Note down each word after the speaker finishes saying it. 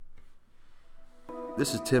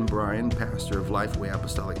This is Tim Bryan, pastor of Lifeway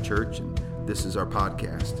Apostolic Church, and this is our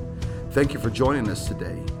podcast. Thank you for joining us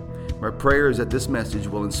today. My prayer is that this message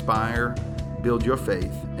will inspire, build your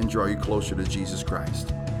faith, and draw you closer to Jesus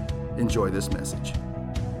Christ. Enjoy this message.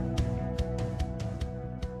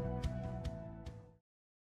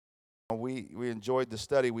 We enjoyed the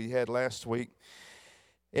study we had last week,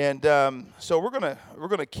 and so we're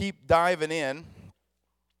gonna keep diving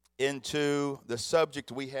into the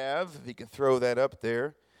subject we have. If you can throw that up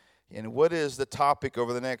there, and what is the topic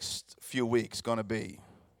over the next few weeks going to be?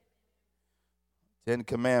 10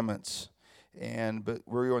 Commandments, but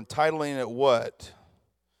we're entitling it what?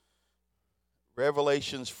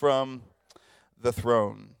 Revelations from the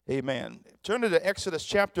Throne. Amen. Turn to Exodus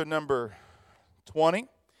chapter number 20.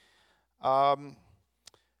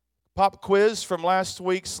 Pop quiz from last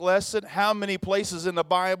week's lesson. How many places in the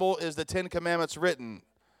Bible is the 10 Commandments written?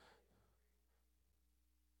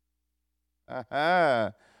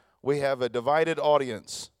 We have a divided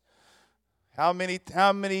audience. How many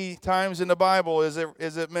times in the Bible is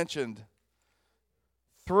it mentioned?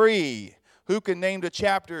 3. Who can name the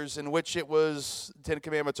chapters in which it was 10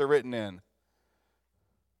 Commandments are written in?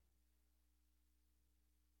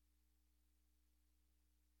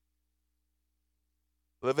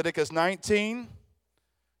 Leviticus 19,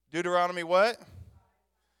 Deuteronomy what?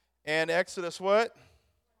 And Exodus what?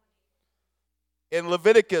 In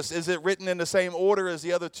Leviticus, is it written in the same order as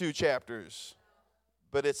the other two chapters?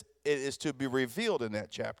 But it is to be revealed in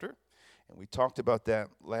that chapter. And we talked about that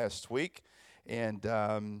last week. And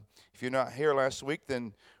if you're not here last week,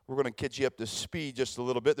 then we're going to get you up to speed just a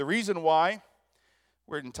little bit. The reason why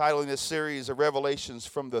we're entitling this series of Revelations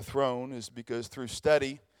from the Throne is because through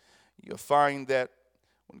study, you'll find that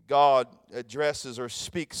when God addresses or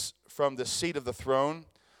speaks from the seat of the throne,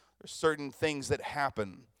 there's certain things that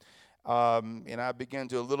happen. And I began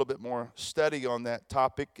to do a little bit more study on that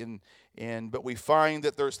topic, but we find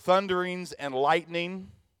that there's thunderings and lightning,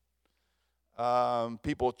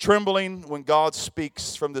 people trembling when God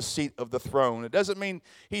speaks from the seat of the throne. It doesn't mean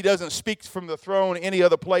He doesn't speak from the throne any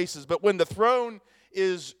other places, but when the throne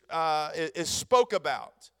is spoke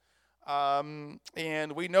about,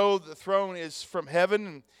 and we know the throne is from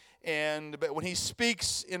heaven, but when He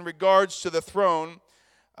speaks in regards to the throne,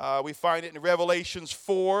 we find it in Revelations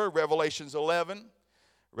 4, Revelations 11,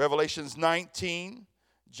 Revelations 19.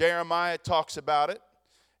 Jeremiah talks about it,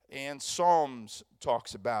 and Psalms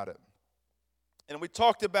talks about it. And we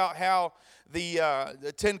talked about how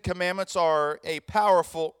the 10 Commandments are a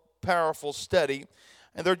powerful, powerful study.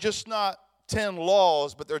 And they're just not 10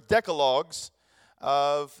 laws, but they're decalogues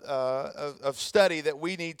of study that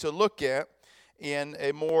we need to look at in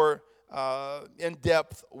a more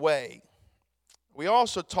in-depth way. We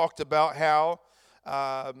also talked about how,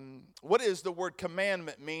 what does the word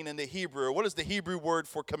commandment mean in the Hebrew? What is the Hebrew word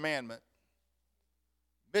for commandment?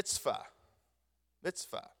 Mitzvah.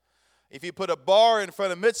 Mitzvah. If you put a bar in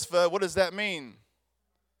front of mitzvah, what does that mean?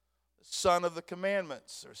 Son of the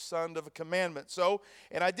commandments, or son of a commandment. So,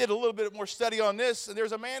 and I did a little bit more study on this, and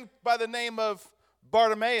there's a man by the name of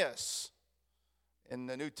Bartimaeus in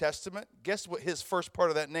the New Testament. Guess what his first part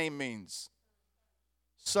of that name means?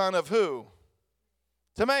 Son of who?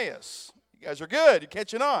 Timaeus. You guys are good. You're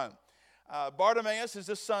catching on. Bartimaeus is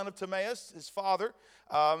the son of Timaeus, his father.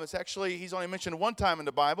 It's actually, he's only mentioned one time in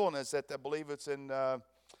the Bible, and it's I believe it's in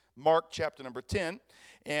Mark chapter number 10.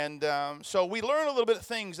 And so we learn a little bit of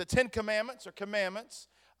things. The 10 Commandments are commandments.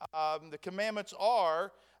 The commandments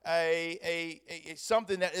are a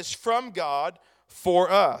something that is from God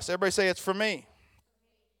for us. Everybody say, it's for me.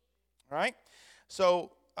 All right?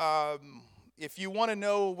 So if you want to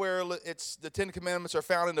know where the 10 Commandments are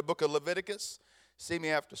found in the book of Leviticus, see me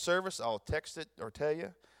after service. I'll text it or tell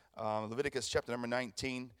you. Leviticus chapter number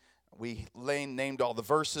 19. We named all the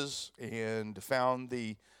verses and found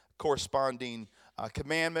the corresponding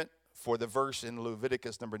commandment for the verse in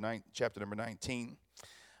Leviticus chapter number 19.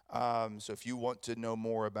 So if you want to know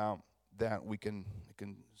more about that, we can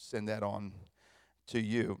send that on to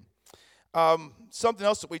you. Something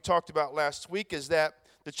else that we talked about last week is that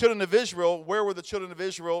the children of Israel, where were the children of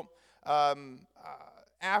Israel right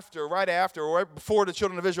after, or right before the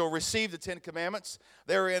children of Israel received the 10 Commandments?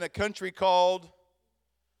 They were in a country called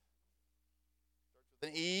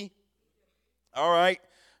an E. All right.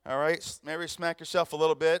 Maybe smack yourself a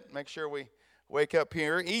little bit. Make sure we wake up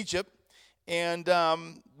here. Egypt. And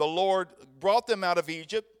the Lord brought them out of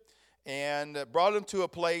Egypt and brought them to a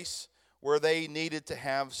place where they needed to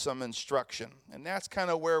have some instruction. And that's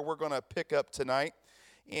kind of where we're going to pick up tonight.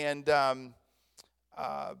 And I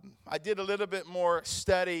did a little bit more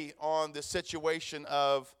study on the situation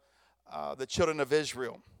of the children of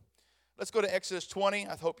Israel. Let's go to Exodus 20.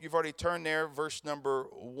 I hope you've already turned there, verse number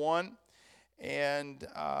 1. And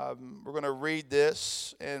we're going to read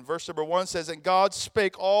this. And verse number 1 says, "And God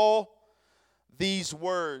spake all these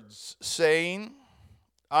words, saying,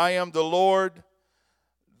 I am the Lord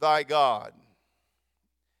thy God."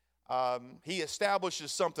 He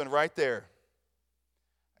establishes something right there.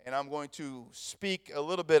 And I'm going to speak a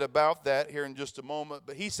little bit about that here in just a moment.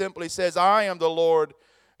 But he simply says, I am the Lord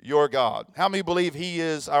your God. How many believe he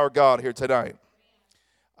is our God here tonight?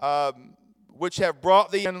 Which have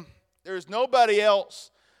brought thee in. There's nobody else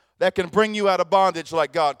that can bring you out of bondage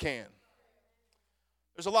like God can.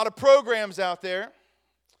 There's a lot of programs out there,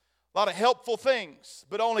 a lot of helpful things,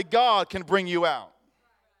 but only God can bring you out.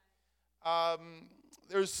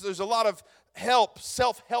 There's a lot of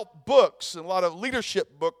self-help books, and a lot of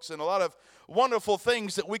leadership books, and a lot of wonderful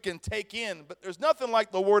things that we can take in, but there's nothing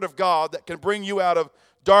like the Word of God that can bring you out of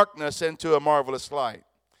darkness into a marvelous light.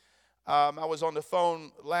 I was on the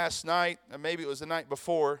phone last night, or maybe it was the night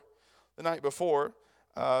before, and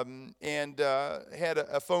had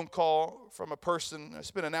a phone call from a person. I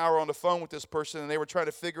spent an hour on the phone with this person, and they were trying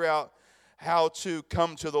to figure out how to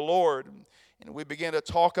come to the Lord. And we began to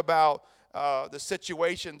talk about the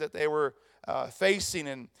situation that they were facing,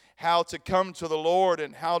 and how to come to the Lord,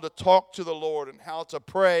 and how to talk to the Lord, and how to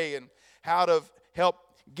pray, and how to help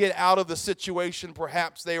get out of the situation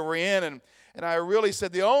perhaps they were in. And I really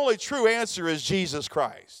said the only true answer is Jesus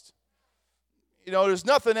Christ. You know, there's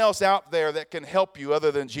nothing else out there that can help you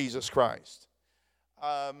other than Jesus Christ.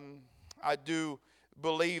 I do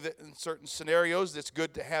believe that in certain scenarios it's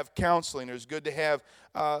good to have counseling. It's good to have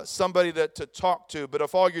somebody to talk to. But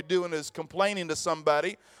if all you're doing is complaining to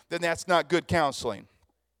somebody, then that's not good counseling,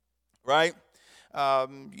 right?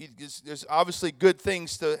 There's obviously good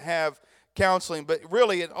things to have counseling, but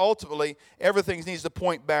really and ultimately everything needs to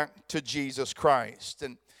point back to Jesus Christ.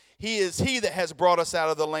 And he is he that has brought us out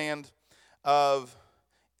of the land of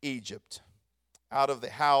Egypt, out of the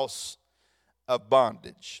house of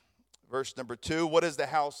bondage. Verse number 2, what is the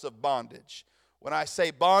house of bondage? When I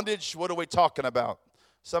say bondage, what are we talking about?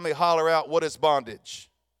 Somebody holler out, what is bondage?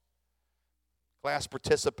 Class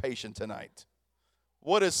participation tonight.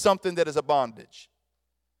 What is something that is a bondage?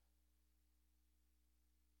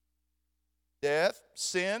 Death,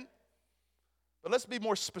 sin. But let's be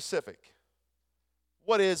more specific.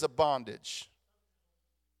 What is a bondage?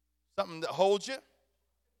 Something that holds you?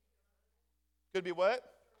 Could be what?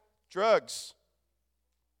 Drugs.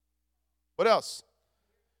 What else?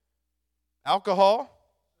 Alcohol?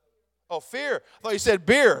 Oh, fear. I thought you said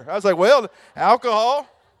beer. I was like, well, alcohol.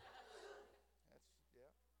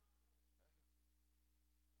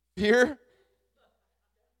 Fear.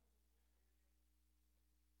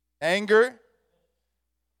 Anger.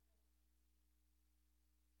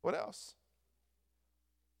 What else?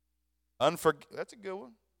 That's a good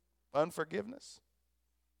one. Unforgiveness.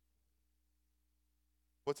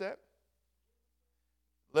 What's that?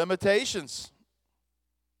 Limitations.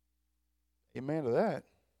 Amen to that.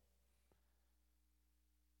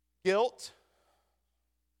 Guilt.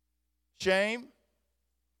 Shame.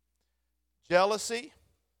 Jealousy.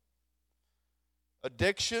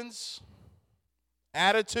 Addictions.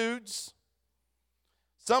 Attitudes.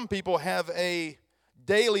 Some people have a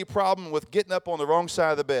daily problem with getting up on the wrong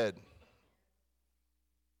side of the bed.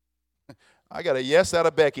 I got a yes out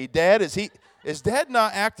of Becky. Dad, is Dad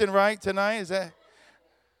not acting right tonight? Is that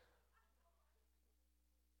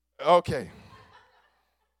okay?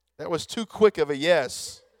 That was too quick of a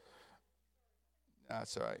yes.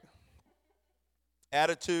 That's all right.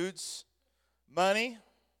 Attitudes, money,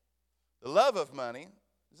 the love of money.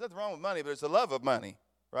 There's nothing wrong with money, but there's the love of money,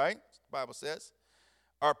 right? The Bible says.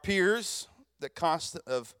 Our peers, the constant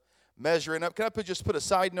of measuring up. Can I just put a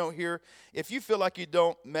side note here? If you feel like you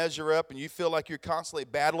don't measure up and you feel like you're constantly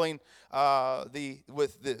battling the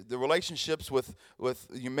relationships with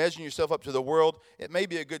you measuring yourself up to the world, it may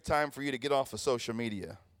be a good time for you to get off of social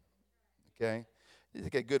media. Okay? I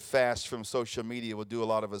think a good fast from social media will do a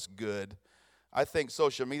lot of us good. I think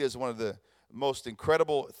social media is one of the most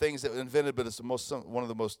incredible things that was invented, but it's one of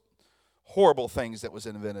the most horrible things that was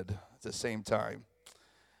invented at the same time.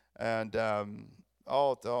 And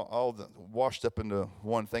all washed up into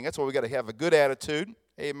one thing. That's why we got to have a good attitude,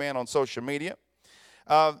 amen, on social media.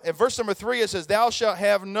 In verse number 3, it says, "Thou shalt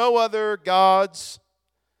have no other gods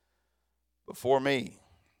before me."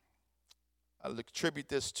 I'll attribute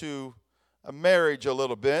this to a marriage a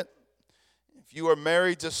little bit. If you are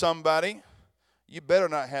married to somebody, you better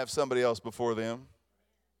not have somebody else before them.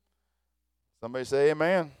 Somebody say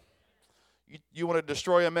amen. You want to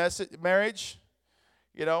destroy a marriage?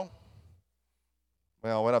 You know?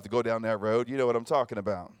 Well, we don't have to go down that road. You know what I'm talking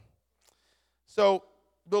about. So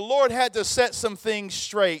the Lord had to set some things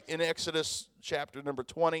straight in Exodus chapter number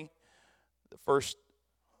 20, the first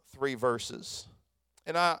 3 verses.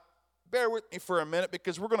 And bear with me for a minute,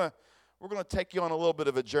 because we're gonna take you on a little bit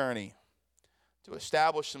of a journey to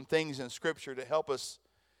establish some things in Scripture to help us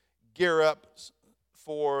gear up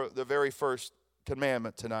for the very first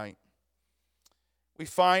commandment tonight. We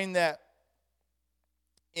find that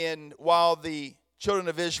while the children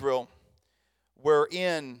of Israel were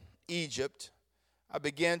in Egypt, I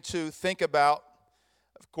began to think about,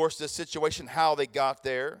 of course, the situation, how they got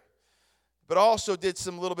there, but also did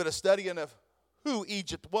some little bit of studying of who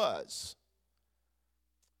Egypt was.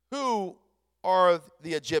 Who are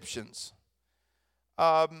the Egyptians?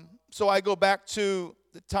 So I go back to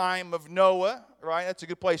the time of Noah, right? That's a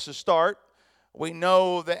good place to start. We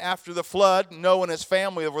know that after the flood, Noah and his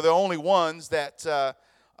family were the only ones that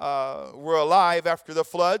were alive after the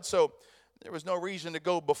flood. So there was no reason to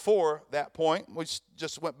go before that point. We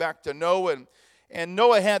just went back to Noah. And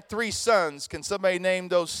Noah had 3 sons. Can somebody name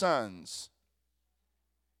those sons?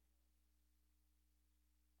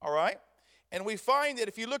 All right. And we find that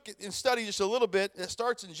if you look at and study just a little bit, it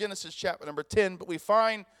starts in Genesis chapter number 10, but we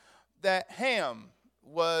find that Ham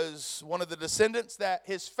was one of the descendants, that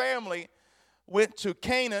his family went to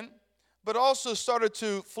Canaan, but also started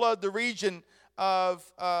to flood the region of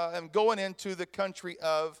and going into the country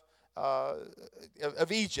of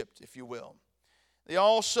Egypt, if you will. They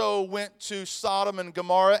also went to Sodom and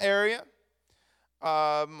Gomorrah area,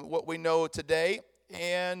 what we know today,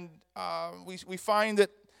 and we find that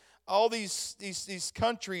all these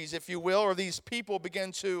countries, if you will, or these people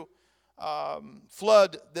began to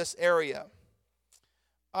flood this area.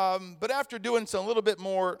 But after doing a little bit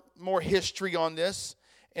more history on this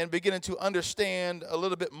and beginning to understand a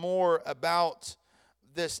little bit more about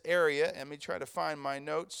this area, let me try to find my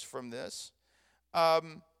notes from this.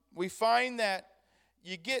 We find that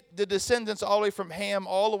you get the descendants all the way from Ham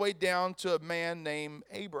all the way down to a man named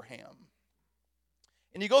Abraham.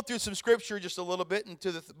 And you go through some scripture just a little bit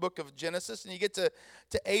into the book of Genesis, and you get to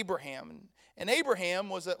Abraham. And Abraham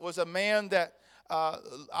was a man that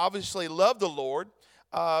obviously loved the Lord,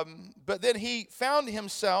 but then he found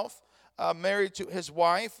himself married to his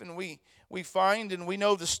wife, and we find and we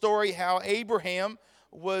know the story how Abraham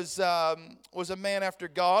was a man after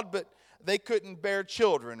God, but they couldn't bear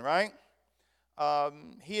children, right?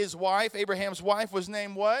 Abraham's wife was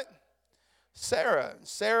named what? Sarah.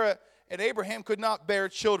 Sarah and Abraham could not bear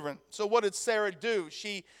children. So what did Sarah do?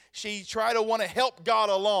 She tried to want to help God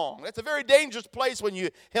along. That's a very dangerous place when you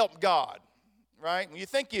help God, right? When you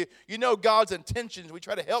think you know God's intentions, we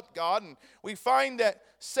try to help God. And we find that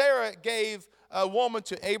Sarah gave a woman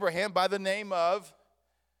to Abraham by the name of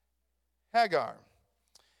Hagar.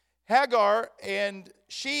 And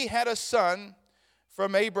she had a son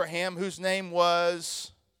from Abraham whose name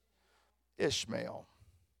was Ishmael.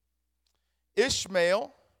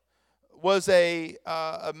 Ishmael was a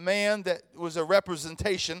man that was a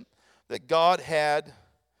representation that God had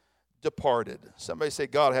departed. Somebody say,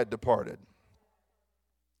 God had departed.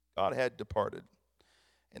 God had departed.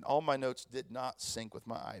 And all my notes did not sync with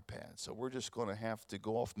my iPad, so we're just going to have to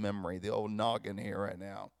go off memory, the old noggin here right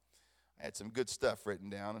now. I had some good stuff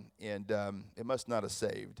written down, and it must not have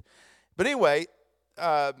saved. But anyway,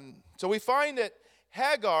 so we find that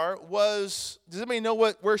Hagar was, does anybody know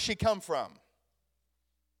where she come from?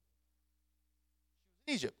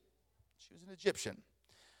 Egypt. She was an Egyptian.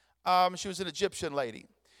 She was an Egyptian lady.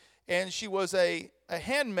 And she was a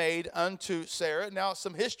handmaid unto Sarah. Now,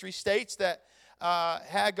 some history states that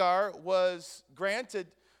Hagar was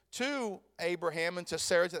granted to Abraham and to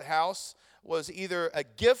Sarah's house, was either a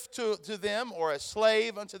gift to them or a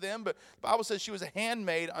slave unto them. But the Bible says she was a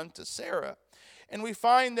handmaid unto Sarah. And we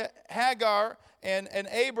find that Hagar and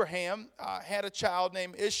Abraham had a child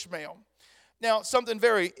named Ishmael. Now, something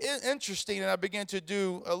very interesting, and I began to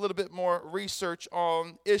do a little bit more research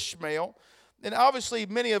on Ishmael. And obviously,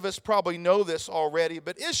 many of us probably know this already,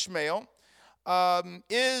 but Ishmael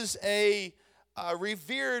is a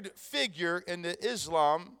revered figure in the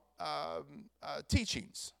Islam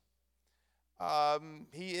teachings.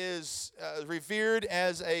 He is revered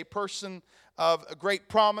as a person of great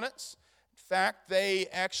prominence. In fact, they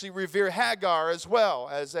actually revere Hagar as well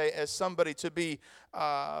as somebody to be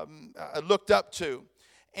looked up to.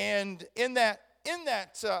 And in that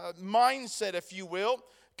mindset, if you will,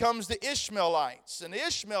 comes the Ishmaelites. And the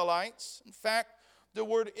Ishmaelites, in fact, the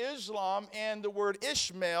word Islam and the word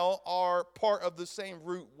Ishmael are part of the same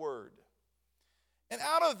root word. And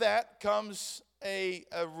out of that comes a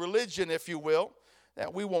religion, if you will,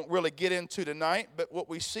 that we won't really get into tonight. But what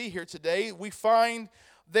we see here today, we find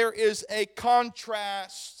there is a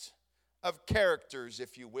contrast of characters,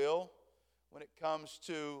 if you will, when it comes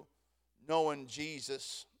to knowing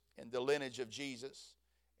Jesus and the lineage of Jesus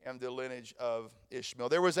and the lineage of Ishmael.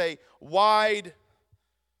 There was a wide,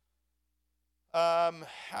 how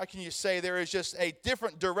can you say, there is just a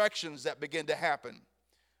different directions that begin to happen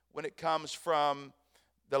when it comes from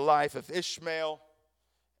the life of Ishmael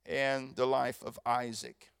and the life of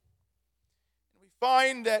Isaac. We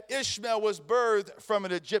find that Ishmael was birthed from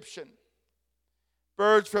an Egyptian.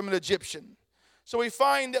 Birthed from an Egyptian. So we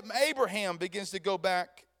find that Abraham begins to go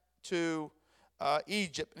back to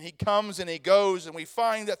Egypt. And he comes and he goes, and we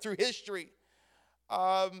find that through history,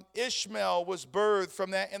 Ishmael was birthed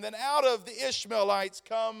from that. And then out of the Ishmaelites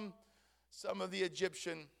come some of the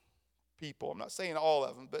Egyptian people. I'm not saying all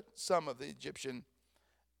of them, but some of the Egyptian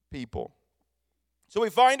people. So we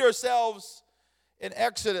find ourselves in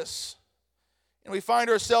Exodus, and we find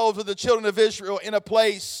ourselves with the children of Israel in a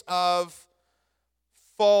place of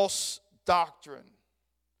false doctrine,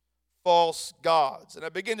 false gods. And I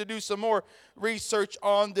begin to do some more research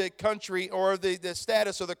on the country or the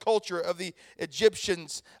status or the culture of the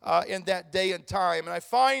Egyptians in that day and time. And I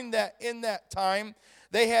find that in that time,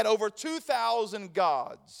 they had over 2,000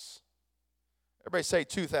 gods. Everybody say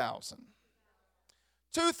 2,000.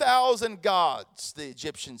 2,000 gods the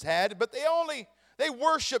Egyptians had, but they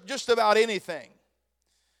worshiped just about anything.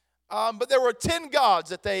 But there were 10 gods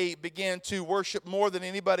that they began to worship more than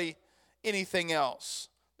anything else.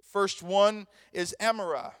 The first one is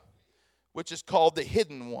Amorah, which is called the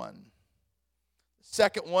hidden one. The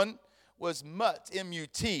second one was Mut,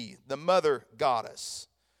 M-U-T, the mother goddess.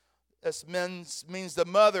 This means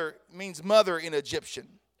mother in Egyptian.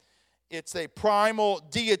 It's a primal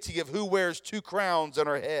deity of who wears 2 crowns on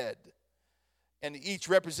her head, and each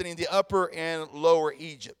representing the upper and lower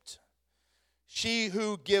Egypt. She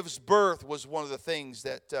who gives birth was one of the things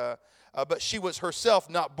that, but she was herself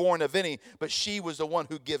not born of any, but she was the one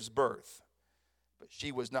who gives birth. But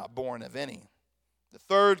she was not born of any. The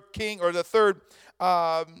third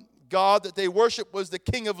god that they worshiped was the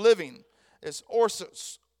king of living. It's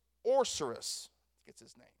Osiris, gets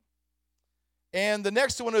his name. And the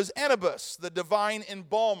next one is Anubis, the divine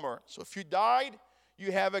embalmer. So if you died,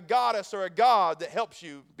 you have a goddess or a god that helps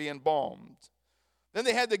you be embalmed. Then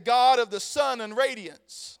they had the god of the sun and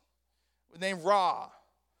radiance, named Ra.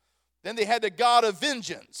 Then they had the god of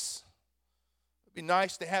vengeance. It'd be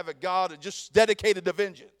nice to have a god just dedicated to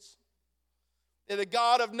vengeance. They had a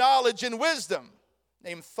god of knowledge and wisdom,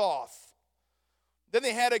 named Thoth. Then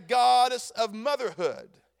they had a goddess of motherhood,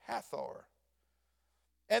 Hathor.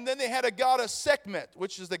 And then they had a goddess Sekhmet,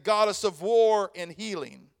 which is the goddess of war and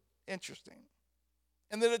healing. Interesting.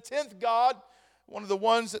 And then the 10th god, one of the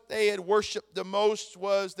ones that they had worshipped the most,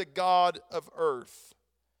 was the god of earth.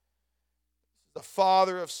 The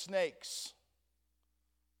father of snakes,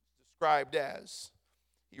 described as.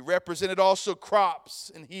 He represented also crops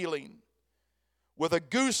and healing. With a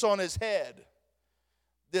goose on his head,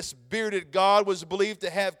 this bearded god was believed to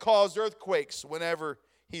have caused earthquakes whenever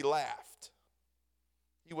he laughed.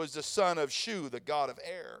 He was the son of Shu, the god of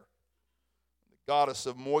air, the goddess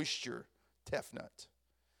of moisture, Tefnut.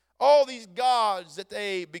 All these gods that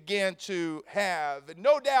they began to have, and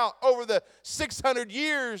no doubt over the 600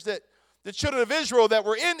 years that the children of Israel that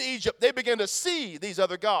were in Egypt, they began to see these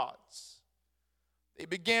other gods. They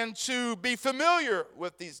began to be familiar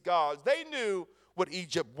with these gods. They knew what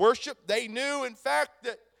Egypt worshiped. They knew, in fact,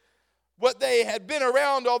 that what they had been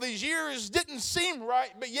around all these years didn't seem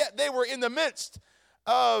right, but yet they were in the midst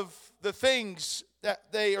of the things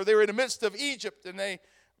that they were in the midst of Egypt, and they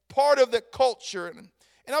part of the culture. And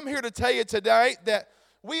I'm here to tell you today that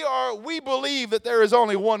we believe that there is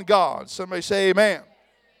only one God. Somebody say amen.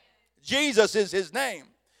 Jesus is his name.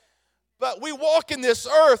 But we walk in this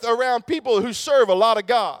earth around people who serve a lot of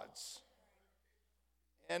gods.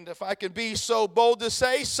 And if I can be so bold to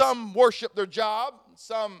say, some worship their job,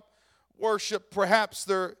 some worship perhaps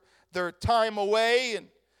their time away. And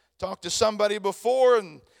talked to somebody before,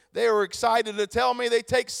 and they were excited to tell me they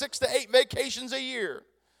take 6 to 8 vacations a year.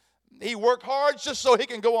 He worked hard just so he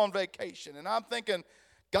can go on vacation. And I'm thinking,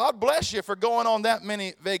 God bless you for going on that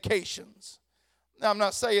many vacations. Now, I'm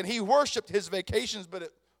not saying he worshiped his vacations, but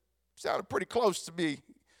it sounded pretty close to be,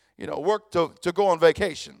 work to go on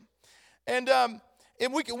vacation. And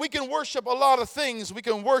we can worship a lot of things. We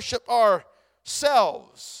can worship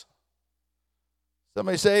ourselves.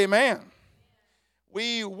 Somebody say amen.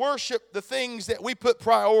 We worship the things that we put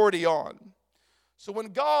priority on. So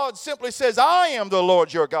when God simply says, I am the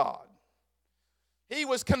Lord your God, he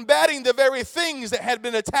was combating the very things that had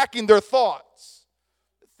been attacking their thoughts,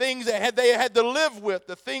 the things that they had to live with,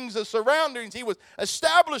 the things, the surroundings. He was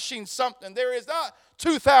establishing something. There is not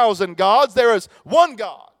 2,000 gods. There is one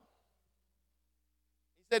God.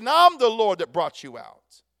 He said, "Now I'm the Lord that brought you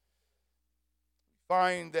out."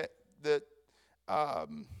 Find that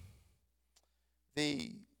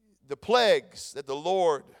the plagues that the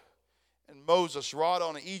Lord and Moses wrought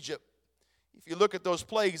on Egypt, if you look at those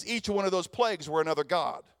plagues, each one of those plagues were another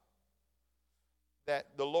god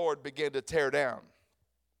that the Lord began to tear down.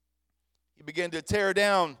 He began to tear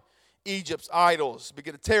down Egypt's idols,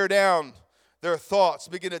 began to tear down their thoughts,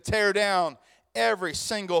 began to tear down every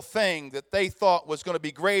single thing that they thought was going to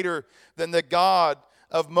be greater than the God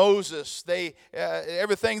of Moses.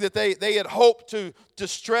 Everything that they had hoped to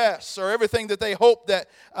distress, or everything that they hoped that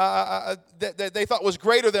they thought was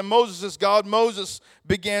greater than Moses' God, Moses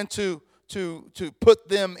began to put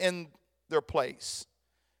them in their place,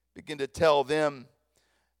 begin to tell them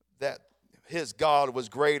that his God was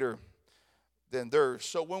greater than theirs.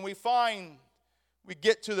 So when we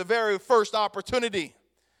get to the very first opportunity,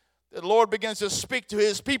 the Lord begins to speak to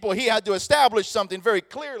his people, he had to establish something very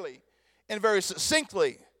clearly and very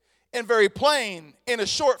succinctly and very plain in a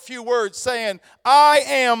short few words, saying, "I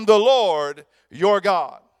am the Lord your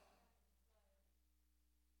God."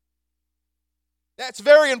 That's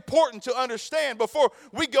very important to understand. Before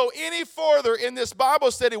we go any further in this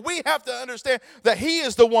Bible study, we have to understand that he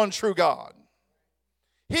is the one true God.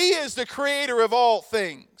 He is the creator of all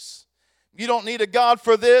things. You don't need a God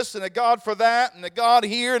for this and a God for that and a God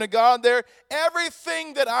here and a God there.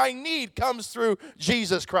 Everything that I need comes through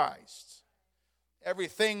Jesus Christ.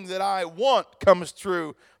 Everything that I want comes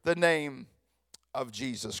through the name of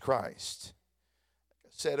Jesus Christ.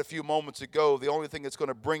 Like I said a few moments ago, the only thing that's going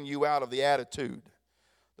to bring you out of the attitude,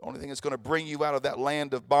 the only thing that's going to bring you out of that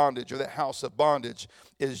land of bondage or that house of bondage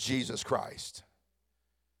is Jesus Christ.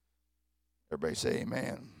 Everybody say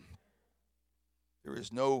amen. There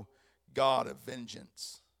is no God of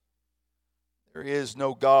vengeance. There is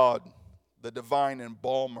no God, the divine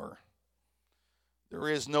embalmer. There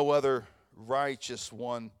is no other righteous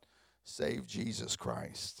one save Jesus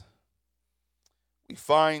Christ. We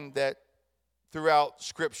find that throughout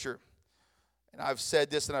Scripture, and I've said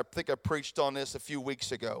this and I think I preached on this a few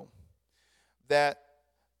weeks ago, that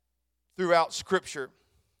throughout Scripture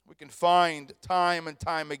we can find time and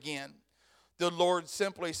time again the Lord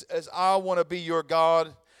simply says, "I want to be your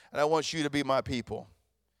God and I want you to be my people."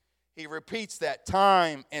 He repeats that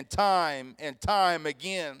time and time and time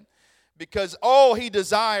again, because all he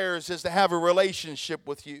desires is to have a relationship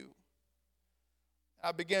with you.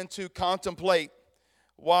 I began to contemplate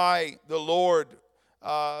why the Lord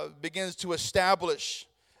begins to establish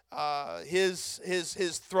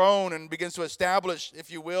his throne and begins to establish,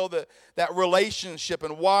 if you will, that relationship,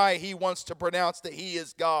 and why he wants to pronounce that he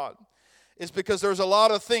is God. Is because there's a lot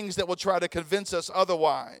of things that will try to convince us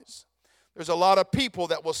otherwise. There's a lot of people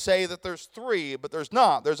that will say that there's three, but there's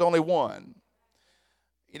not. There's only one.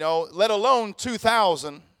 Let alone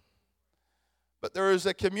 2,000. But there is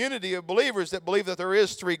a community of believers that believe that there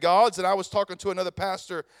is three gods. And I was talking to another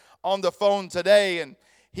pastor on the phone today, and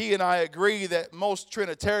he and I agree that most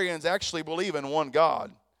Trinitarians actually believe in one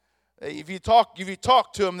God. If you talk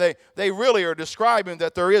to them, they really are describing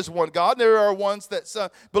that there is one God. There are ones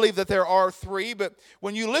that believe that there are three, but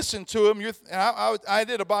when you listen to them, I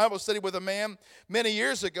did a Bible study with a man many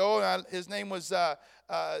years ago, and his name was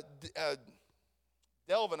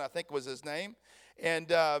Delvin, I think was his name,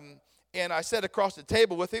 and I sat across the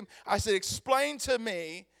table with him. I said, "Explain to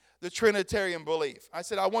me the Trinitarian belief." I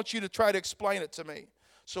said, "I want you to try to explain it to me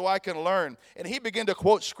so I can learn." And he began to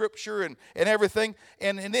quote Scripture and everything.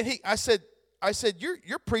 And then I said,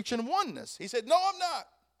 you're preaching oneness. He said, "No, I'm not."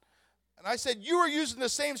 And I said, "You are using the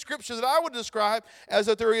same Scripture that I would describe as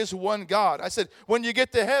that there is one God." I said, "When you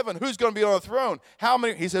get to heaven, who's going to be on the throne? How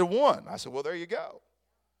many?" He said, "One." I said, "Well, there you go."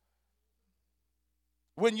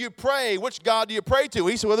 "When you pray, which God do you pray to?"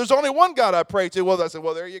 He said, "Well, there's only one God I pray to." Well, I said,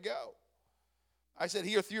 "Well, there you go." I said,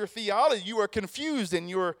 "Your theology, you are confused in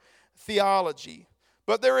your theology.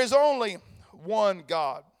 But there is only one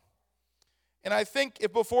God." And I think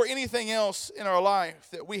if before anything else in our life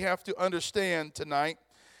that we have to understand tonight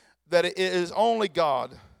that it is only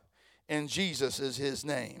God and Jesus is his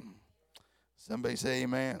name. Somebody say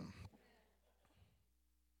amen.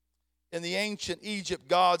 In the ancient Egypt,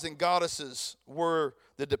 gods and goddesses were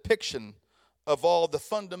the depiction of all the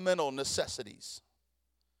fundamental necessities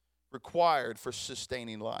required for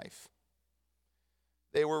sustaining life.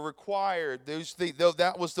 They were required.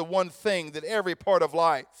 That was the one thing that every part of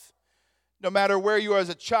life, no matter where you are as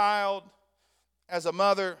a child, as a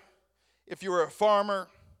mother, if you were a farmer,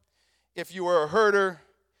 if you were a herder,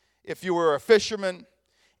 if you were a fisherman,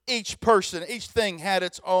 Each person, each thing had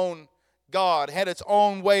its own God, had its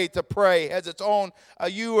own way to pray, has its own,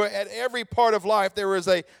 you are at every part of life, there is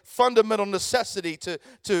a fundamental necessity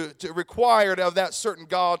to required of that certain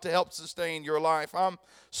God to help sustain your life. I'm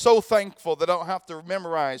so thankful that I don't have to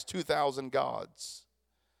memorize 2,000 gods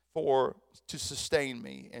to sustain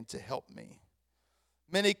me and to help me.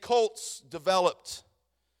 Many cults developed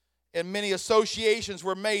and many associations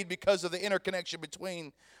were made because of the interconnection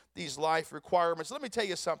between these life requirements. Let me tell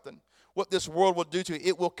you something. What this world will do to you,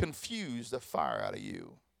 it will confuse the fire out of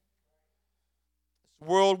you. This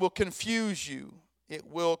world will confuse you. It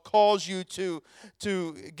will cause you to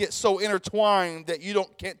get so intertwined that you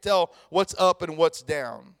can't tell what's up and what's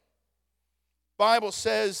down. Bible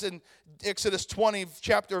says in Exodus 20,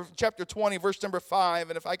 chapter 20, verse number 5,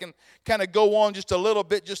 and if I can kind of go on just a little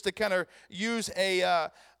bit, just to kind of use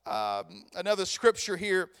another scripture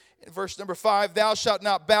here, in verse number 5, thou shalt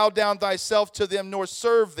not bow down thyself to them nor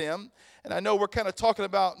serve them. And I know we're kind of talking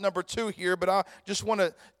about number 2 here, but I just want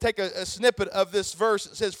to take a snippet of this verse.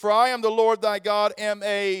 It says, for I am the Lord thy God, am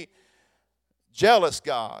a jealous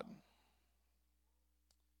God.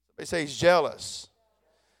 They say he's jealous.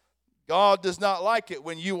 God does not like it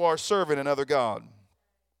when you are serving another God.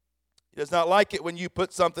 He does not like it when you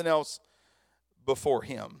put something else before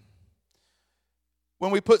him. When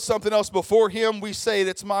we put something else before him, we say,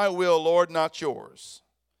 it's my will, Lord, not yours.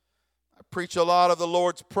 I preach a lot of the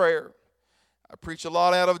Lord's Prayer. I preach a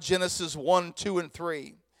lot out of Genesis 1, 2, and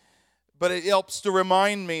 3. But it helps to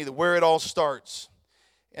remind me where it all starts.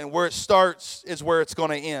 And where it starts is where it's going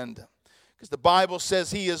to end. Because the Bible says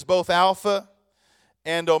he is both Alpha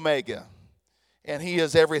and Omega. And he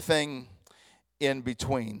is everything in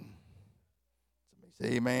between.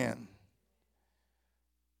 Say amen.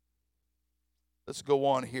 Let's go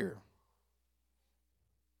on here.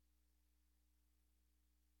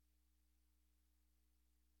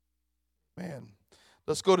 Man,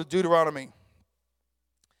 let's go to Deuteronomy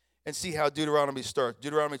and see how Deuteronomy starts.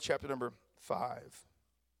 Deuteronomy chapter number 5.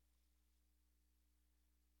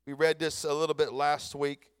 We read this a little bit last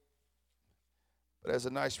week, but as a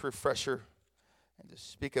nice refresher, and to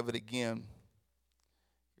speak of it again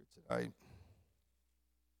here tonight.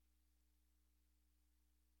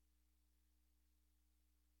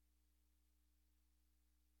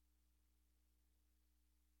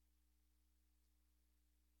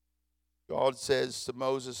 God says to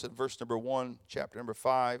Moses in verse number 1, chapter number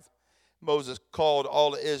 5, Moses called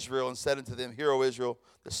all of Israel and said unto them, Hear, O Israel,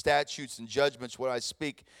 the statutes and judgments what I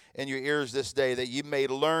speak in your ears this day, that ye may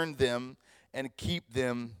learn them and keep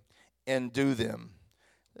them and do them.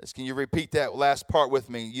 Can you repeat that last part with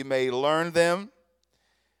me? You may learn them,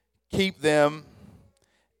 keep them,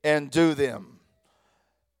 and do them.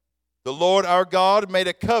 The Lord our God made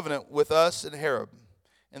a covenant with us in Horeb.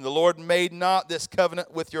 And the Lord made not this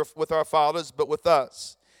covenant with our fathers, but with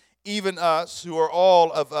us, even us, who are all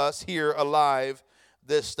of us here alive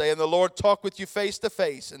this day. And the Lord talked with you face to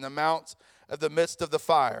face in the mount of the midst of the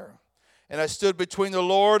fire. And I stood between the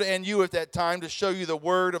Lord and you at that time to show you the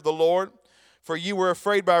word of the Lord. For you were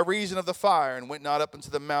afraid by reason of the fire, and went not up into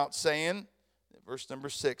the mount, saying, verse number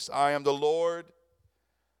 6, I am the Lord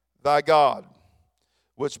thy God,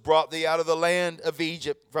 which brought thee out of the land of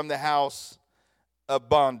Egypt from the house of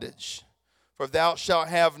bondage. For thou shalt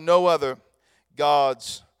have no other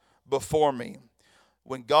gods before me.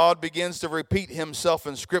 When God begins to repeat himself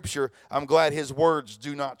in Scripture, I'm glad his words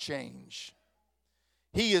do not change.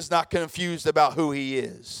 He is not confused about who he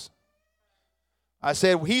is. I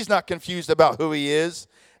said he's not confused about who he is,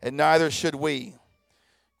 and neither should we.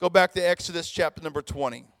 Go back to Exodus chapter number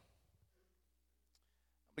 20. I'm going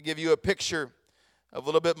to give you a picture of a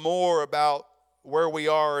little bit more about where we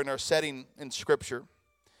are in our setting in Scripture.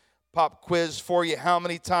 Pop quiz for you. How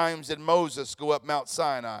many times did Moses go up Mount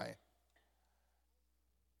Sinai?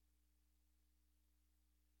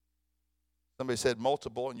 Somebody said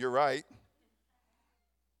multiple, and you're right.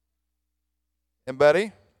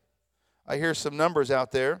 Anybody? I hear some numbers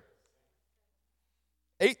out there.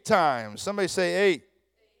 8 times. Somebody say 8.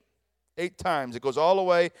 8 times. It goes all the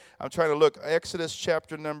way. I'm trying to look. Exodus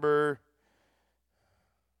chapter number...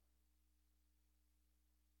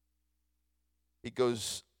 He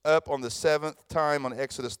goes up on the 7th time on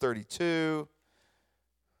Exodus 32.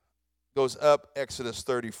 Goes up Exodus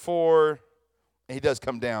 34. And he does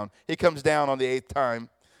come down. He comes down on the 8th time.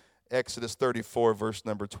 Exodus 34, verse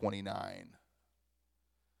number 29.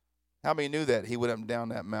 How many knew that he went up and down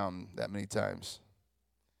that mountain that many times?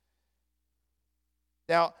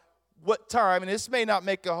 Now, what time, and this may not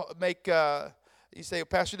make you say,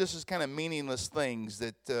 Pastor, this is kind of meaningless things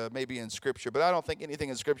that may be in Scripture, but I don't think anything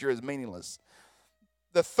in Scripture is meaningless.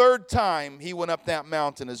 the third time he went up that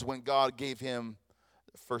mountain is when God gave him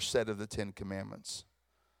the first set of the 10 Commandments.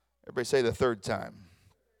 Everybody say the third time.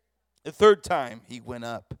 The third time he went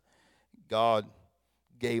up, God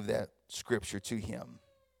gave that scripture to him.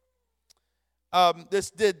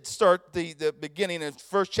 This did start the beginning of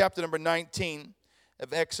first chapter number 19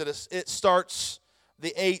 of Exodus. It starts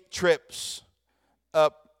the 8 trips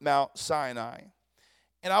up Mount Sinai.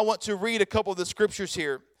 And I want to read a couple of the scriptures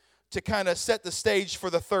here to kind of set the stage for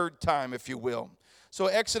the third time, if you will. So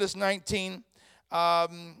Exodus 19,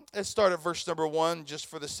 let's start at verse number 1, just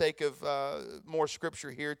for the sake of more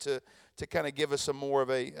scripture here to kind of give us some more of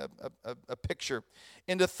a picture.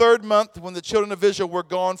 In the 3rd month, when the children of Israel were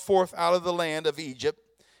gone forth out of the land of Egypt,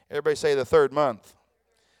 everybody say the 3rd month.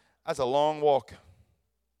 That's a long walk.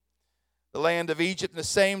 The land of Egypt, and the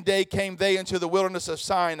same day came they into the wilderness of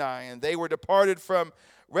Sinai, and they were departed from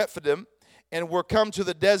Rephidim, and were come to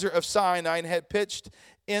the desert of Sinai, and had pitched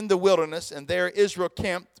in the wilderness, and there Israel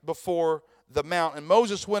camped before the mount. And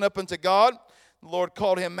Moses went up unto God. The Lord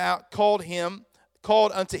called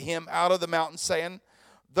unto him out of the mountain, saying,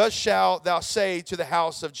 Thus shalt thou say to the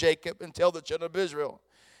house of Jacob, and tell the children of Israel,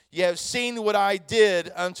 Ye have seen what I did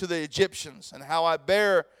unto the Egyptians, and how I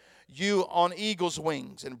bare you on eagle's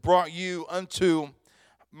wings, and brought you unto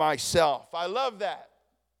myself. I love that.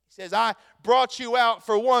 He says, I brought you out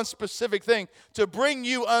for one specific thing, to bring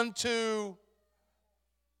you unto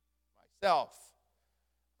myself.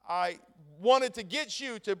 I wanted to get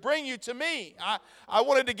you, to bring you to me. I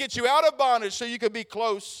wanted to get you out of bondage so you could be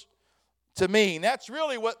close to me. And that's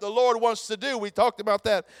really what the Lord wants to do. We talked about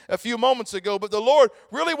that a few moments ago. But the Lord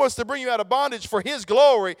really wants to bring you out of bondage for His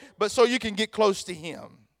glory, but so you can get close to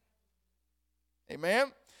Him.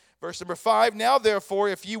 Amen. Verse number 5, Now therefore,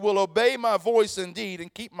 if ye will obey my voice indeed,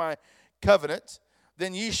 and keep my covenant,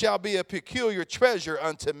 then ye shall be a peculiar treasure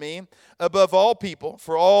unto me above all people,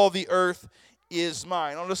 for all the earth is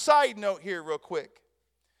mine. On a side note here real quick,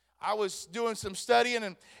 I was doing some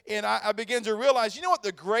studying, and I began to realize, you know what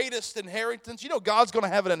the greatest inheritance, you know God's going to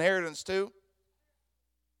have an inheritance too.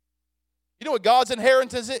 You know what God's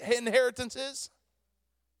inheritance is?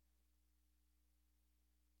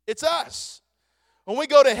 It's us. When we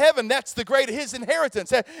go to heaven, that's the great, His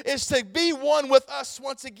inheritance. Is to be one with us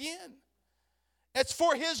once again. It's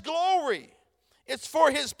for His glory. It's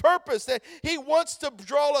for His purpose, that He wants to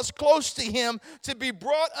draw us close to Him, to be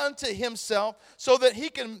brought unto Himself, so that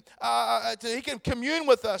He can commune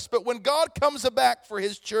with us. But when God comes back for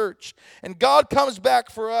His church, and God comes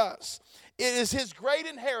back for us, it is His great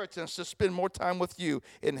inheritance to spend more time with you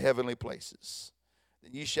in heavenly places.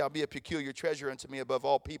 Then ye shall be a peculiar treasure unto me above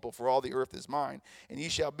all people, for all the earth is mine. And ye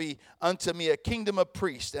shall be unto me a kingdom of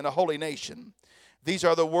priests and a holy nation. These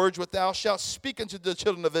are the words which thou shalt speak unto the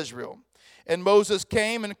children of Israel. And Moses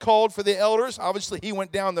came and called for the elders. Obviously, he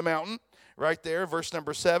went down the mountain right there, verse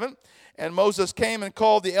number 7. And Moses came and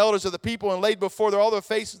called the elders of the people and laid before all their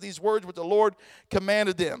faces these words which the Lord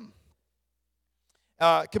commanded him.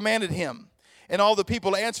 And all the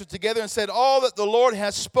people answered together and said, All that the Lord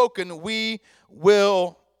has spoken, we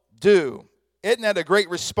will do. Isn't that a great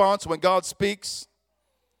response when God speaks?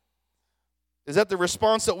 Is that the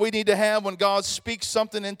response that we need to have when God speaks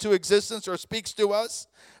something into existence or speaks to us?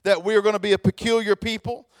 That we are going to be a peculiar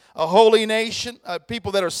people, a holy nation, a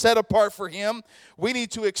people that are set apart for Him. We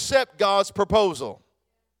need to accept God's proposal.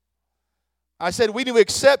 I said we need to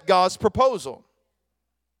accept God's proposal.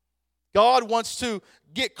 God wants to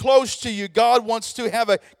get close to you. God wants to have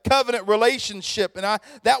a covenant relationship. And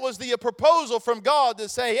that was the proposal from God to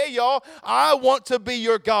say, hey, y'all, I want to be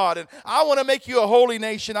your God. And I want to make you a holy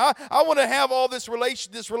nation. I want to have all this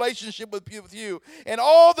relationship with you. And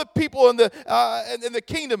all the people in the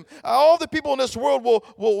kingdom, all the people in this world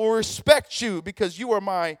will respect you because you are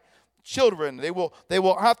my children. They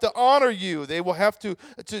will have to honor you. They will have to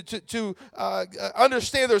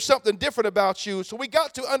understand there's something different about you. So we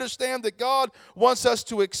got to understand that God wants us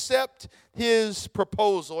to accept His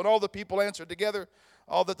proposal. And all the people answered together,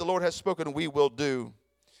 all that the Lord has spoken, we will do.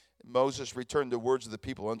 Moses returned the words of the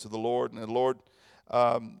people unto the Lord. And the Lord,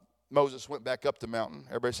 Moses went back up the mountain.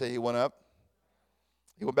 Everybody say he went up.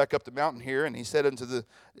 He went back up the mountain here, and he said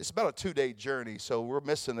it's about a 2-day journey. So we're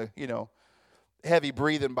missing heavy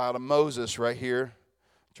breathing by Moses right here,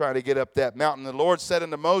 trying to get up that mountain. The Lord said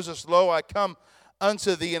unto Moses, Lo, I come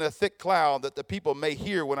unto thee in a thick cloud, that the people may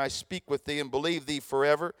hear when I speak with thee, and believe thee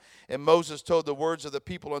forever. And Moses told the words of the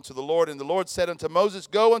people unto the Lord. And the Lord said unto Moses,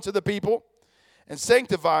 Go unto the people, and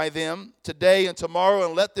sanctify them today and tomorrow,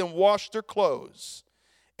 and let them wash their clothes,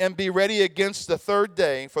 and be ready against the 3rd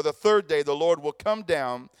day. For the 3rd day the Lord will come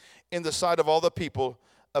down in the sight of all the people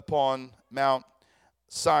upon Mount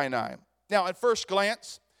Sinai. Now, at first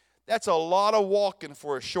glance, that's a lot of walking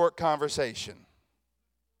for a short conversation.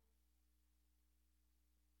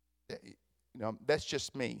 That's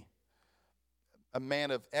just me. A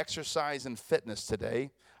man of exercise and fitness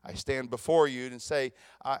today. I stand before you and say,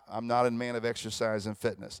 I'm not a man of exercise and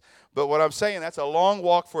fitness. But what I'm saying, that's a long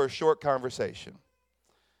walk for a short conversation.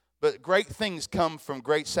 But great things come from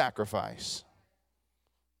great sacrifice.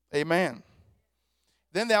 Amen.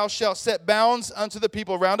 Then thou shalt set bounds unto the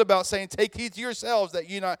people round about, saying, take heed to yourselves, that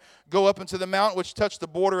ye not go up into the mount which touch the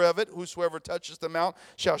border of it. Whosoever touches the mount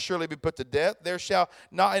shall surely be put to death. There shall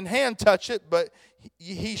not an hand touch it, but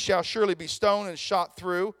he shall surely be stoned and shot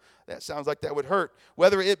through. That sounds like that would hurt.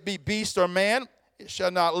 Whether it be beast or man, it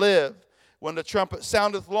shall not live. When the trumpet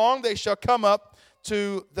soundeth long, they shall come up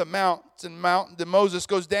to the mount. Then Moses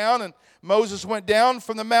goes down, and Moses went down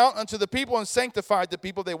from the mount unto the people and sanctified the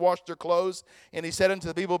people. They washed their clothes. And he said unto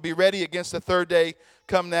the people, be ready against the third day.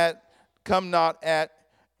 Come not at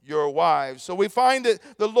your wives. So we find that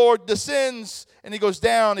the Lord descends and he goes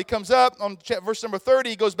down. He comes up on verse number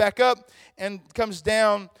 30. He goes back up and comes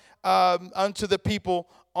down unto the people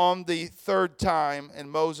on the third time.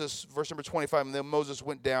 And Moses, verse number 25, and then Moses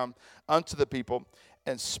went down unto the people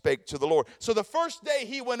and spake to the Lord. So the first day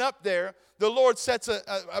he went up there, the Lord sets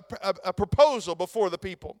a proposal before the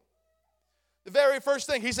people. The very first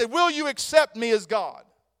thing, he said, will you accept me as God?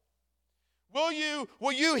 Will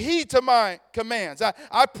you heed to my commands?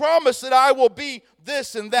 I promise that I will be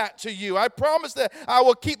this and that to you. I promise that I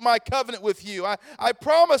will keep my covenant with you. I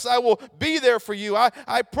promise I will be there for you.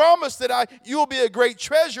 I promise that you will be a great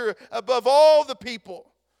treasure above all the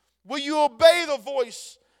people. Will you obey the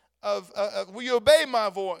voice will you obey my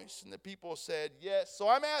voice? And the people said, yes. So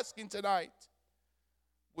I'm asking tonight,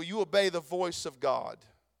 will you obey the voice of God?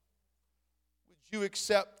 Would you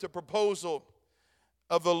accept the proposal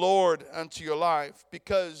of the Lord unto your life?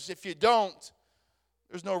 Because if you don't,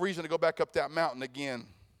 there's no reason to go back up that mountain again.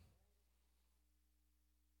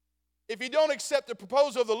 If you don't accept the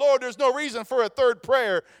proposal of the Lord, there's no reason for a third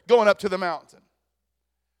prayer going up to the mountain.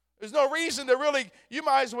 There's no reason to really, you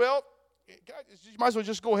might as well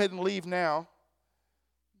just go ahead and leave now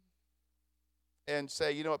and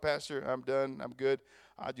say, you know what, Pastor, I'm done, I'm good.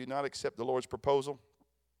 I do not accept the Lord's proposal,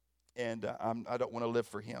 and I don't want to live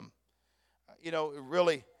for him.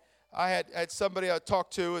 Really, I had somebody I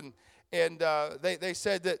talked to, and they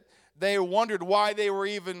said that they wondered why they were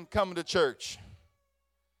even coming to church.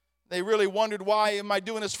 They really wondered, why am I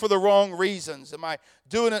doing this for the wrong reasons? Am I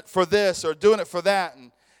doing it for this or doing it for that?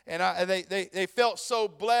 And they felt so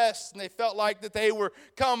blessed, and they felt like that they were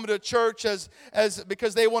coming to church as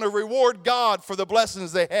because they want to reward God for the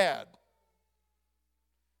blessings they had.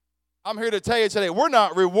 I'm here to tell you today, we're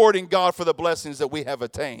not rewarding God for the blessings that we have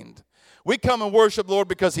attained. We come and worship the Lord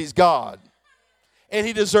because he's God, and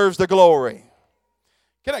he deserves the glory.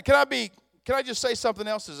 Can I just say something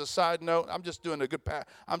else as a side note? I'm just doing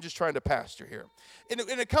I'm just trying to pastor here. And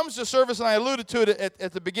it comes to service, and I alluded to it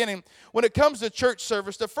at the beginning, when it comes to church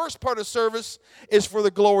service, the first part of service is for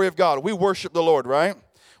the glory of God. We worship the Lord, right?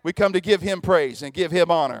 We come to give him praise and give him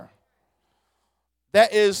honor.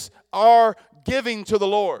 That is our giving to the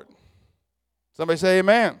Lord. Somebody say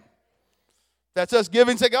amen. That's us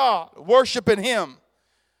giving to God, worshiping him.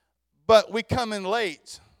 But we come in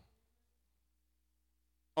late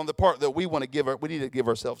on the part that we want to give. We need to give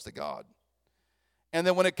ourselves to God. And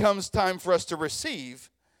then when it comes time for us to receive,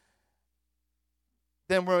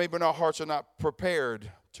 then maybe our hearts are not prepared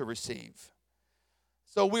to receive.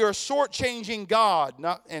 So we are shortchanging God,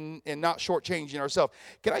 not shortchanging ourselves.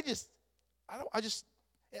 It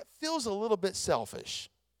feels a little bit selfish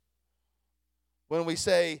when we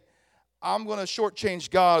say, I'm going to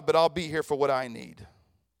shortchange God, but I'll be here for what I need.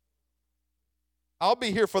 I'll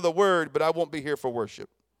be here for the word, but I won't be here for worship.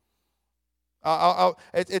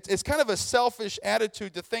 It's kind of a selfish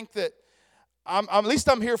attitude to think that at least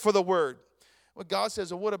I'm here for the word. Well, God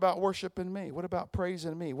says, well, what about worshiping me? What about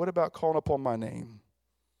praising me? What about calling upon my name?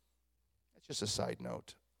 That's just a side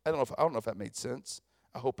note. I don't know if that made sense.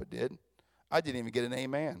 I hope it did. I didn't even get an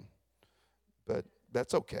amen, but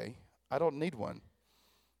that's okay. I don't need one.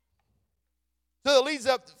 So it leads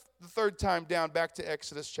up the third time down back to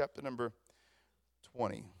Exodus chapter number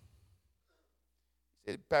 20.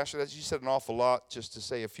 Pastor, you said an awful lot just to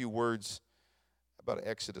say a few words about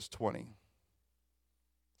Exodus 20.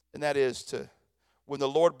 And that is when the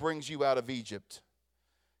Lord brings you out of Egypt,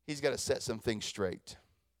 he's got to set some things straight.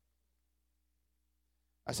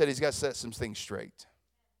 I said he's got to set some things straight.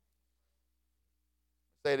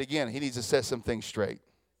 Say it again. He needs to set some things straight.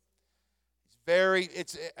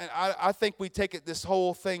 I think we take this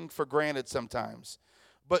whole thing for granted sometimes.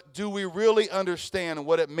 But do we really understand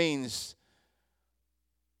what it means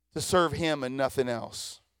to serve him and nothing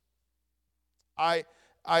else. I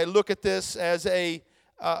look at this as a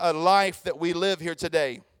life that we live here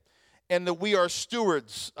today, and that we are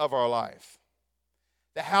stewards of our life.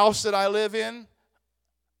 The house that I live in,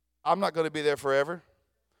 I'm not going to be there forever.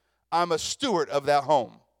 I'm a steward of that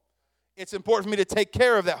home. It's important for me to take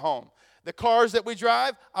care of that home. The cars that we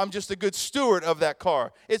drive, I'm just a good steward of that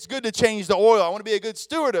car. It's good to change the oil. I want to be a good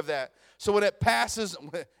steward of that. So when it passes,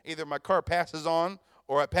 either my car passes on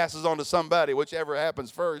or it passes on to somebody, whichever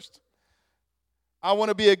happens first. I want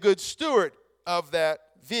to be a good steward of that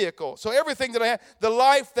vehicle. So everything that I have, the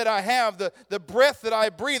life that I have, the breath that I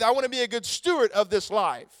breathe, I want to be a good steward of this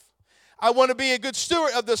life. I want to be a good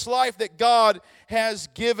steward of this life that God has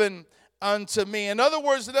given unto me. In other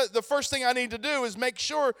words, the first thing I need to do is make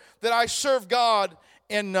sure that I serve God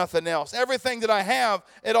and nothing else. Everything that I have,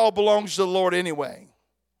 it all belongs to the Lord anyway.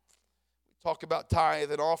 We talk about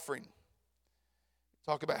tithe and offering. We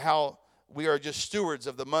talk about how we are just stewards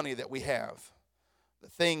of the money that we have, the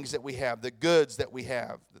things that we have, the goods that we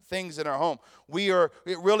have, the things in our home.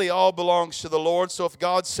 It really all belongs to the Lord. So if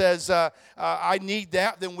God says, I need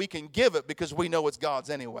that, then we can give it because we know it's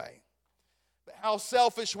God's anyway. How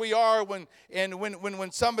selfish we are when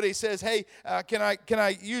somebody says, "Hey, can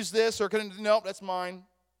I use this?" Or nope, that's mine.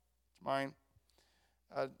 It's mine.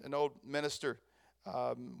 An old minister,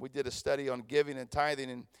 we did a study on giving and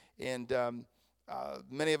tithing, and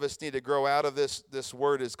many of us need to grow out of this. This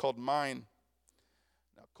word is called mine.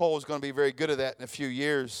 Now, Cole is going to be very good at that in a few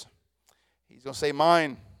years. He's going to say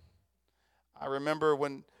mine. I remember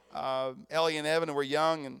when Ellie and Evan were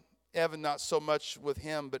young, and Evan not so much with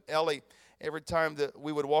him, but Ellie. Every time that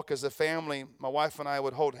we would walk as a family, my wife and I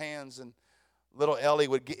would hold hands, and little Ellie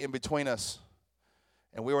would get in between us.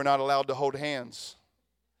 And we were not allowed to hold hands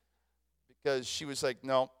because she was like,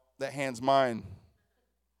 no, that hand's mine.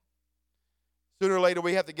 Sooner or later,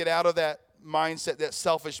 we have to get out of that mindset, that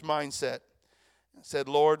selfish mindset. I said,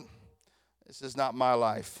 Lord, this is not my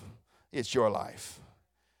life. It's your life.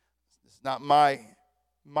 It's not my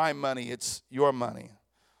money. It's your money.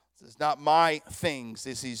 It's not my things.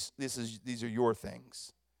 These are your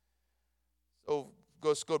things. So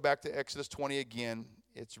let's go back to Exodus 20 again.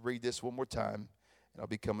 Let's read this one more time, and I'll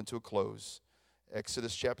be coming to a close.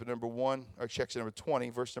 Exodus chapter number 20,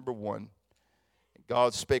 verse number 1.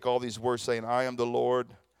 God spake all these words, saying, I am the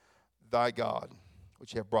Lord thy God,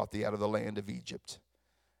 which have brought thee out of the land of Egypt,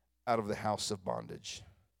 out of the house of bondage.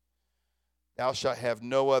 Thou shalt have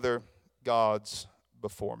no other gods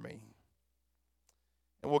before me.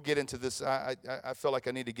 And we'll get into this. I feel like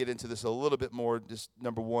I need to get into this a little bit more. Just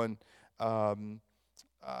number one,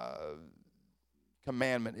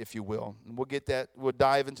 commandment, if you will. And we'll get that. We'll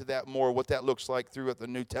dive into that more, what that looks like throughout the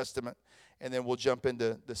New Testament. And then we'll jump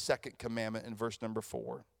into the second commandment in verse number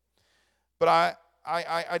 4. But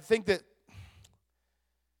I think that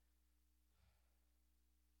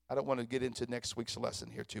I don't want to get into next week's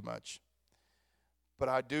lesson here too much. But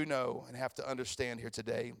I do know and have to understand here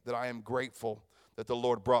today that I am grateful that the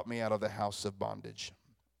Lord brought me out of the house of bondage.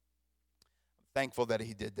 I'm thankful that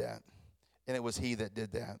he did that. And it was he that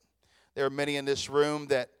did that. There are many in this room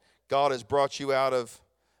that God has brought you out of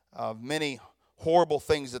many horrible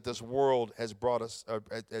things that this world has brought us,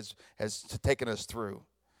 has taken us through.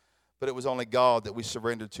 But it was only God that we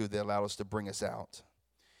surrendered to that allowed us to bring us out.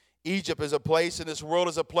 Egypt is a place, and this world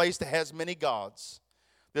is a place that has many gods.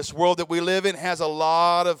 This world that we live in has a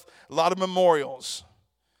lot of memorials.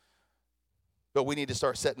 But we need to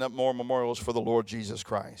start setting up more memorials for the Lord Jesus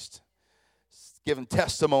Christ. Giving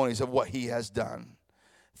testimonies of what he has done.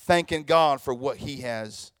 Thanking God for what he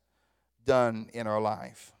has done in our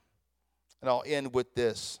life. And I'll end with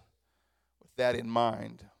this, with that in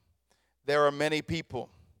mind. There are many people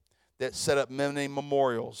that set up many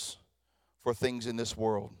memorials for things in this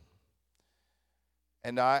world.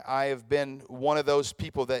 And I have been one of those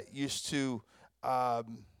people that used to,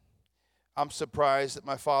 I'm surprised that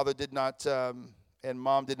my father did not, and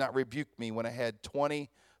mom did not rebuke me when I had 20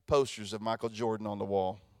 posters of Michael Jordan on the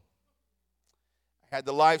wall. I had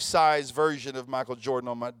the life-size version of Michael Jordan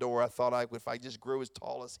on my door. I thought if I just grew as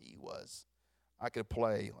tall as he was, I could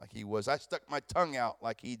play like he was. I stuck my tongue out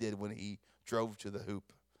like he did when he drove to the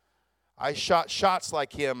hoop. I shot shots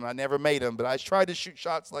like him. I never made them, but I tried to shoot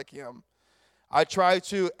shots like him. I tried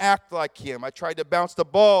to act like him. I tried to bounce the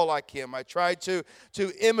ball like him. I tried to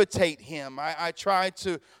imitate him. I tried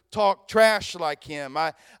to talk trash like him.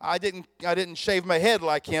 I didn't shave my head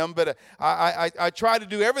like him, but I tried to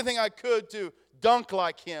do everything I could to dunk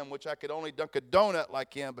like him, which I could only dunk a donut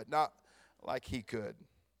like him, but not like he could.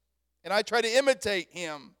 And I tried to imitate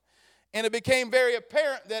him. And it became very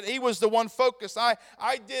apparent that he was the one focused. I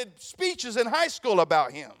did speeches in high school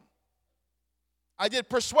about him. I did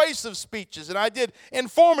persuasive speeches, and I did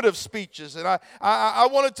informative speeches, and I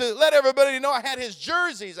wanted to let everybody know I had his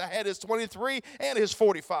jerseys. I had his 23 and his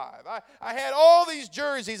 45. I had all these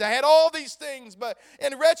jerseys. I had all these things, but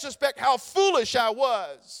in retrospect, how foolish I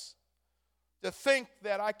was to think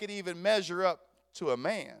that I could even measure up to a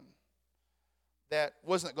man that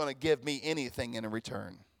wasn't going to give me anything in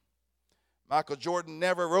return. Michael Jordan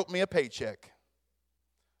never wrote me a paycheck,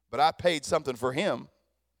 but I paid something for him,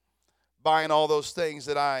 buying all those things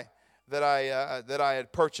that I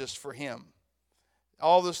had purchased for him.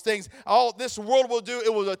 All those things, all this world will do,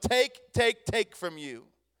 it will take from you.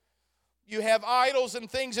 You have idols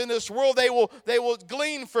and things in this world, they will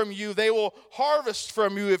glean from you. They will harvest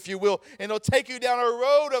from you, if you will, and it'll take you down a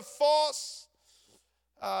road of false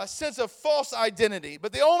sense of false identity.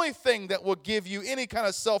 But the only thing that will give you any kind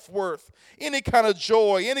of self-worth, any kind of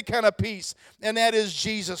joy, any kind of peace, and that is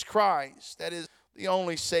Jesus Christ. That is the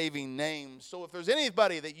only saving name. So if there's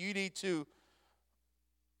anybody that you need to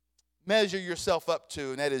measure yourself up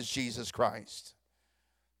to, and that is Jesus Christ.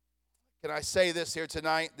 Can I say this here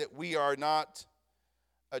tonight, that we are not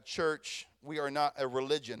a church, we are not a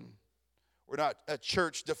religion. We're not a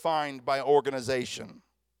church defined by organization.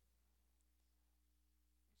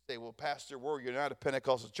 You say, well, Pastor, you're not a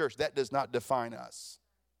Pentecostal church. That does not define us.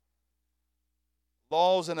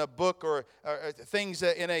 Laws in a book or things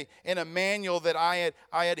in a manual that I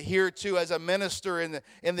adhere to as a minister in the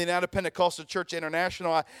United Pentecostal Church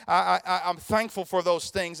International. I'm thankful for those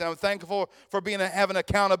things, and I'm thankful for having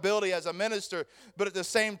accountability as a minister. But at the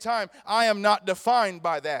same time, I am not defined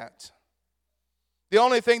by that. The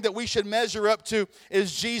only thing that we should measure up to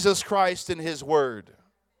is Jesus Christ and His Word.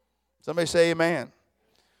 Somebody say amen.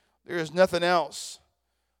 There is nothing else.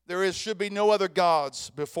 Should be no other gods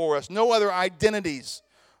before us, no other identities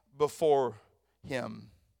before Him.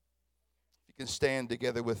 You can stand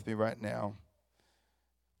together with me right now.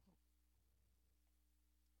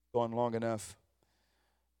 Gone long enough.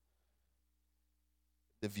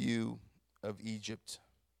 The view of Egypt,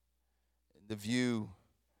 the view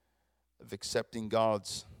of accepting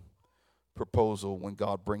God's proposal when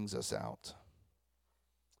God brings us out.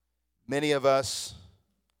 Many of us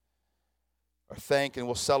thank and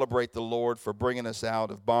we'll celebrate the Lord for bringing us out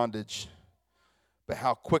of bondage, but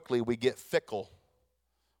how quickly we get fickle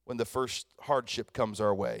when the first hardship comes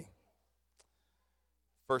our way.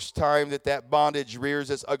 First time that bondage rears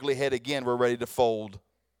its ugly head again, we're ready to fold.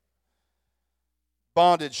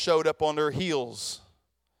 Bondage showed up on their heels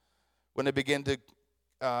when they began to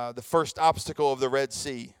the first obstacle of the Red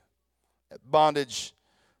Sea. That bondage,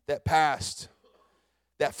 that past,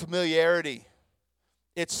 that familiarity.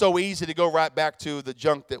 It's so easy to go right back to the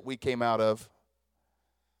junk that we came out of.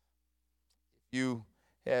 You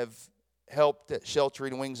have helped at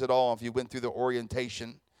Sheltering Wings at all, if you went through the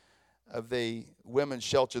orientation of the women's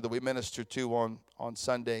shelter that we minister to on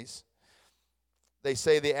Sundays. They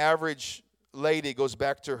say the average lady goes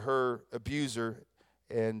back to her abuser,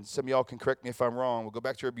 and some of y'all can correct me if I'm wrong, will go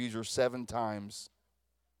back to her abuser 7 times.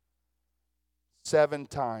 7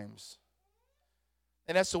 times.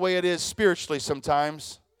 And that's the way it is spiritually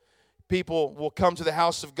sometimes. People will come to the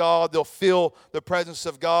house of God. They'll feel the presence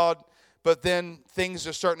of God. But then things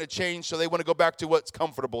are starting to change, so they want to go back to what's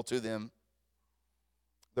comfortable to them.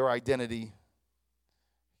 Their identity.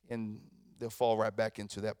 And they'll fall right back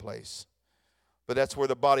into that place. But that's where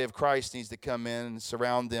the body of Christ needs to come in and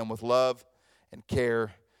surround them with love and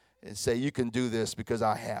care and say, you can do this because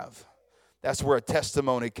I have. That's where a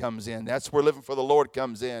testimony comes in. That's where living for the Lord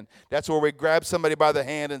comes in. That's where we grab somebody by the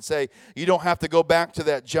hand and say, you don't have to go back to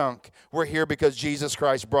that junk. We're here because Jesus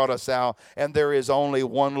Christ brought us out, and there is only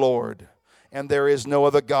one Lord, and there is no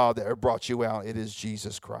other God that brought you out. It is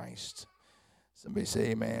Jesus Christ. Somebody say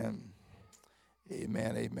amen.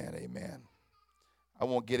 Amen, amen, amen. I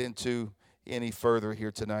won't get into any further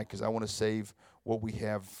here tonight because I want to save what we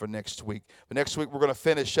have for next week. But next week we're going to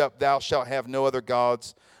finish up, thou shalt have no other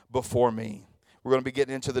gods before me. We're going to be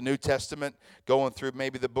getting into the New Testament, going through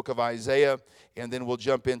maybe the book of Isaiah, and then we'll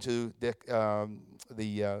jump into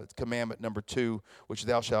the commandment number 2, which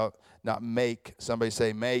thou shalt not make. Somebody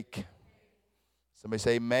say make. Somebody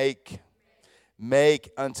say make. Make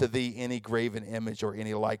unto thee any graven image or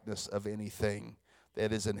any likeness of anything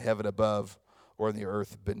that is in heaven above or in the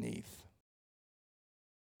earth beneath.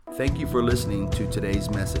 Thank you for listening to today's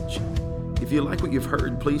message. If you like what you've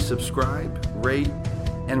heard, please subscribe, rate,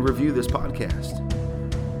 and review this podcast.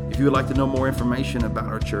 If you would like to know more information about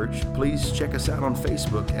our church, please check us out on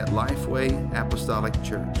Facebook at Lifeway Apostolic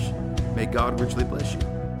Church. May God richly bless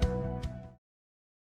you.